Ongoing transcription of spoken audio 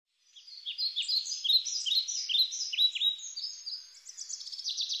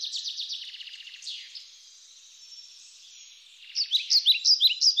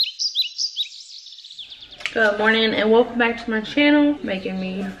Good morning and welcome back to my channel. Making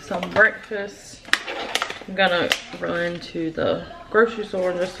me some breakfast. I'm gonna run to the grocery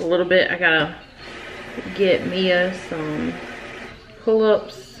store in just a little bit. I gotta get Mia some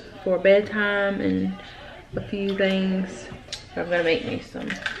pull-ups for bedtime and a few things. So I'm gonna make me some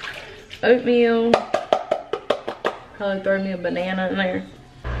oatmeal. Probably throw me a banana in there.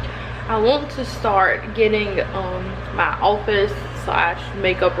 I want to start getting my office /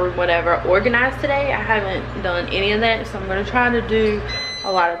 makeup room, whatever, organized today. I haven't done any of that, so I'm gonna try to do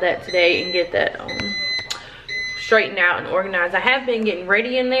a lot of that today and get that straightened out and organized. I have been getting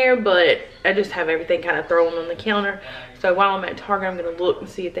ready in there, but I just have everything kind of thrown on the counter. So while I'm at Target, I'm gonna look and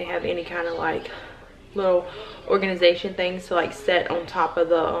see if they have any kind of like little organization things to like set on top of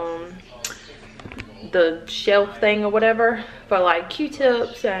the shelf thing or whatever for like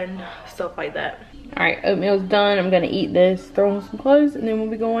Q-tips and stuff like that. All right, oatmeal's done. I'm gonna eat this, throw on some clothes, and then we'll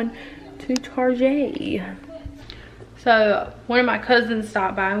be going to Target. So one of my cousins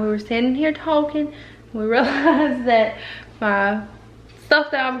stopped by and we were standing here talking. We realized that my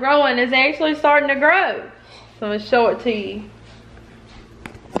stuff that I'm growing is actually starting to grow. So I'm gonna show it to you.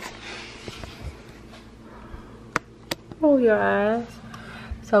 Oh, your eyes.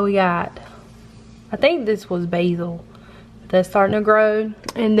 So we got, I think this was basil that's starting to grow.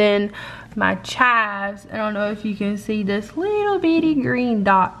 And then my chives, I don't know if you can see this little bitty green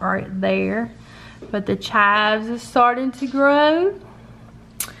dot right there, but the chives is starting to grow.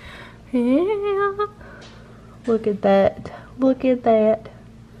 Yeah, look at that, look at that.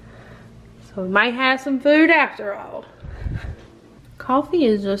 So we might have some food after all. Coffee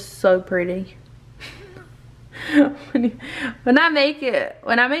is just so pretty. when I make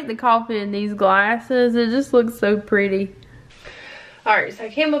the coffee in these glasses, it just looks so pretty. All right, so I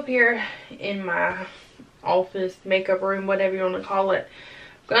came up here in my office, makeup room, whatever you want to call it.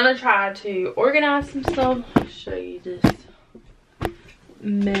 I'm gonna try to organize some stuff. Show you this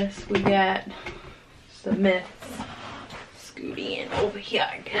mess we got. It's a mess. Scoot in over here,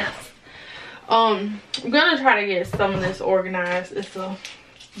 I guess. I'm gonna try to get some of this organized. It's a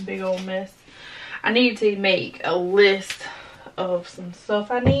big old mess. I need to make a list of some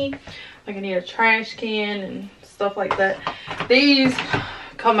stuff I need. Like I need a trash can and stuff like that. These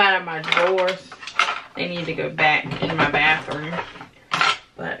come out of my drawers. They need to go back in my bathroom.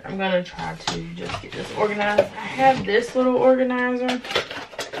 But I'm gonna try to just get this organized. I have this little organizer.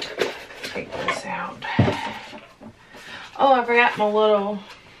 Take this out. Oh, I forgot my little,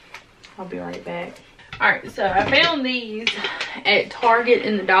 I'll be right back. Alright, so I found these at Target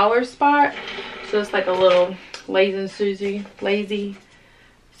in the dollar spot. So it's like a little Lazy Susan,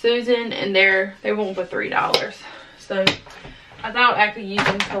 and they won't for $3. So I thought I could use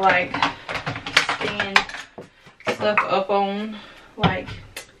them to like stand stuff up on, like,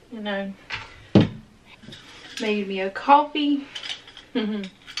 you know. Made me a coffee. Love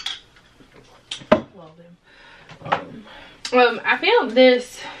them. I found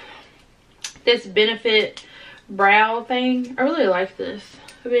this Benefit brow thing. I really like this.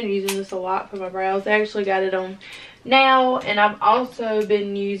 I've been using this a lot for my brows. I actually got it on now, and I've also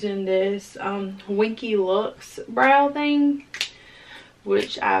been using this Winky Looks brow thing,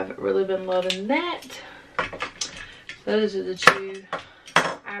 which I've really been loving that. So those are the two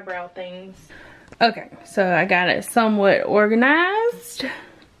eyebrow things. Okay, so I got it somewhat organized.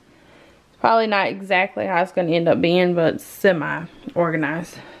 Probably not exactly how it's going to end up being, but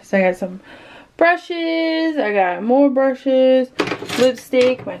semi-organized. So I got some brushes, I got more brushes,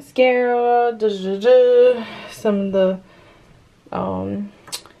 lipstick, mascara, some of the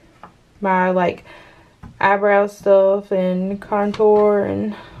my like eyebrow stuff and contour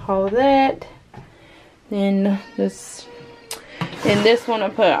and all of that. Then this one I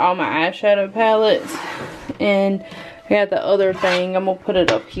put all my eyeshadow palettes, and I got the other thing, I'm gonna put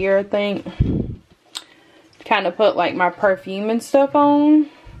it up here, I think. Kind of put like my perfume and stuff on.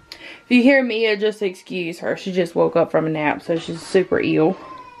 If you hear Mia, just excuse her. She just woke up from a nap, so she's super ill.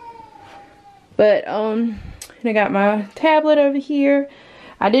 But and I got my tablet over here.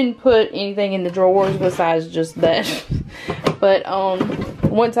 I didn't put anything in the drawers besides just that. But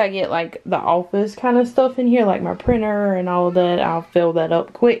once I get like the office kind of stuff in here, like my printer and all of that, I'll fill that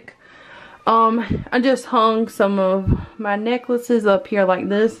up quick. I just hung some of my necklaces up here like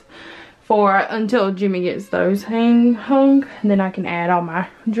this until Jimmy gets those hung, and then I can add all my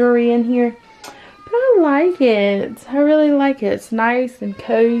jewelry in here. But I like it. I really like it. It's nice and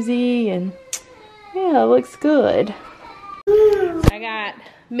cozy, and yeah, it looks good. I got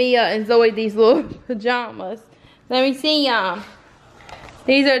Mia and Zoe these little pajamas. Let me see y'all.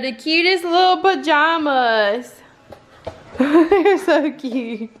 These are the cutest little pajamas. They're so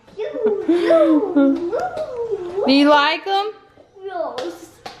cute. Do you like them?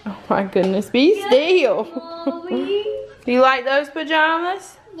 Yes. Oh my goodness, be still. Mommy. Do you like those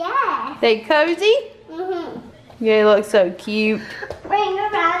pajamas? Yeah. They cozy? Yeah, they look so cute. Bring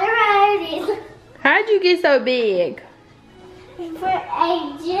around the roses. How'd you get so big? For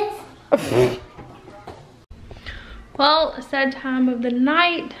ages. Well, it's that time of the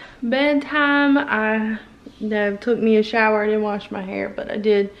night, bedtime. I took me a shower. I didn't wash my hair, but I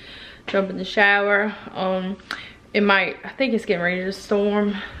did jump in the shower. I think it's getting ready to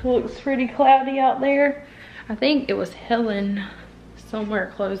storm. It looks pretty cloudy out there. I think it was hailing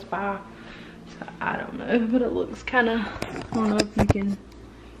somewhere close by. So I don't know, but it looks kind of, I don't know if you can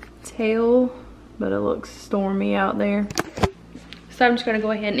tell, but it looks stormy out there. So I'm just gonna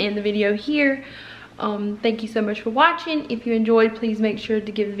go ahead and end the video here. Thank you so much for watching. If you enjoyed, please make sure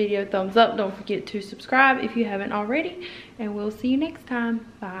to give the video a thumbs up. Don't forget to subscribe if you haven't already, and we'll see you next time.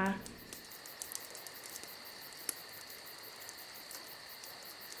 Bye.